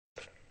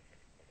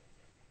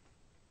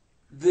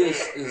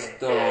This is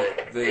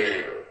Darth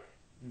Vader,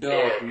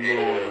 Dark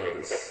Lord of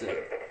the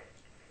Sith,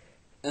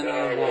 and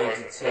I want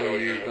to tell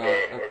you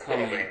about a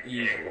coming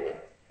evil.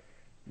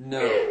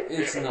 No,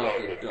 it's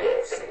not the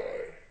dark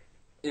side.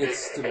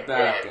 It's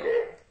tobacco.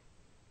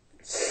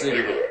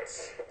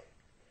 Cigarettes.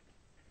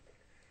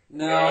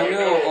 Now, I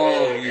know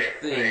all of you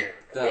think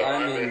that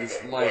I'm in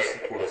this life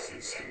support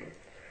system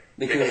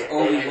because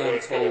Obi-Wan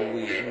told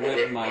me it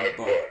whipped my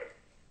butt.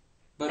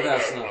 But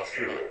that's not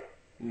true.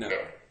 No.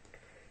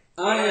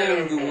 I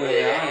am the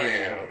way I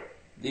am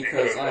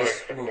because I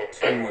smoke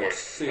too much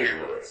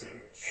cigarettes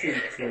and chew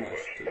too much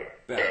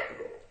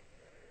tobacco.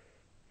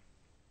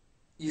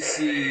 You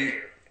see,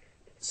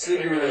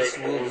 cigarettes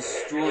will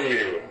destroy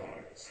your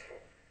lungs,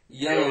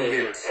 yellow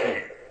your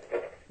teeth,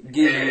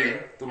 give you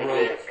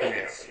throat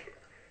cancer,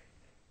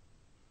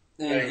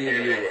 and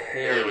give you a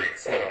hairy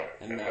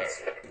top, and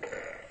that's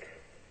bad.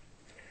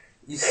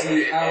 You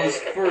see, I was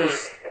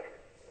first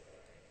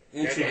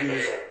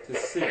introduced to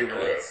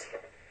cigarettes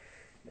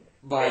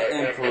by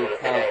Emperor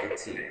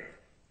Palpatine,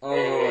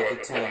 although at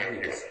the time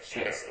he was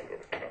Chancellor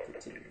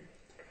Palpatine.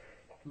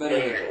 But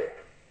anyway,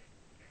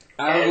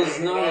 I was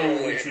not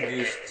only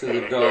introduced to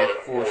the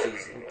dark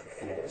forces of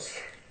the Force,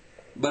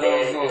 but I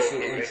was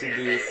also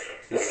introduced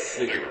to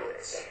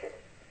cigarettes.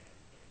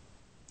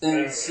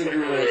 And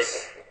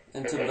cigarettes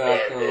and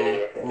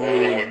tobacco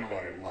ruined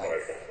my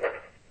life.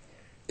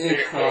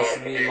 It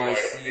cost me my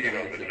seat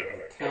on the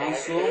General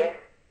Council,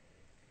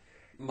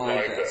 my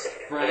best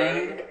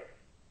friend,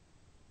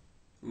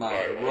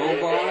 my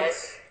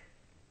robots,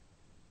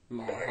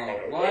 my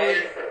hot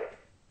wife,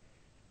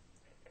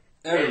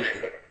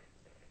 everything.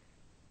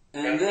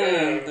 And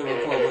then the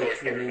Republic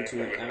turned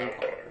into an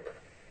empire.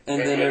 And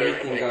then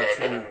everything got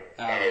turned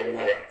out of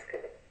whack.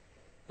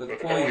 But the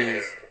point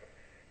is,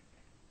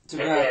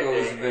 tobacco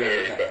is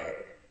very bad.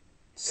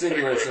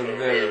 Cigarettes are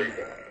very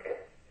bad.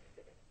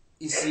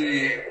 You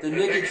see, the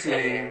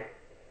nicotine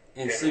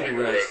in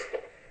cigarettes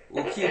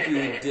will keep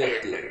you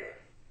addicted.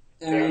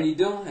 And when you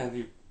don't have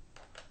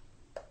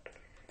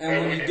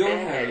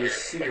your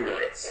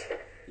cigarettes,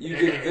 you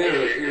get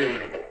very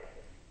irritable.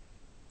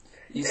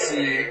 You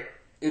see,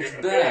 it's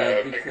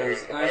bad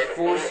because I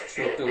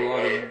force-choked a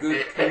lot of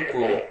good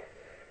people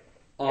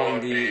on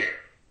the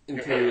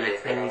Imperial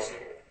Council.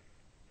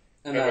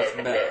 And that's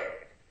bad.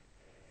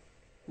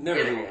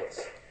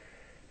 Nevertheless,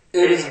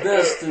 it is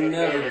best to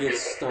never get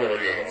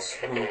started on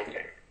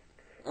smoking,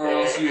 or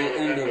else you will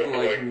end up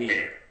like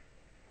me,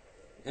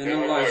 in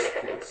a life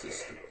support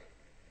system,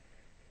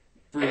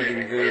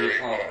 breathing very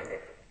odd,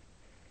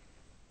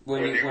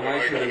 when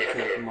I could have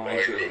kept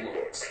my good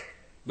looks.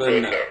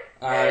 But no,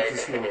 I had to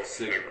smoke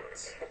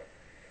cigarettes.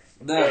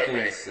 That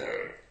being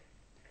said,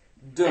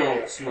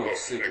 don't smoke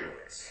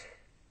cigarettes,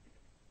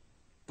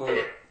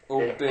 but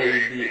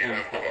obey the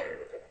Empire,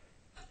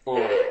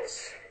 or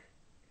else.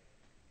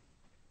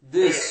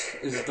 This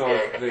is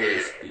Darth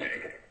Vader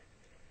speaking,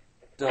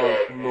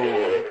 Dark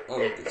Lord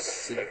of the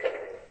Sith.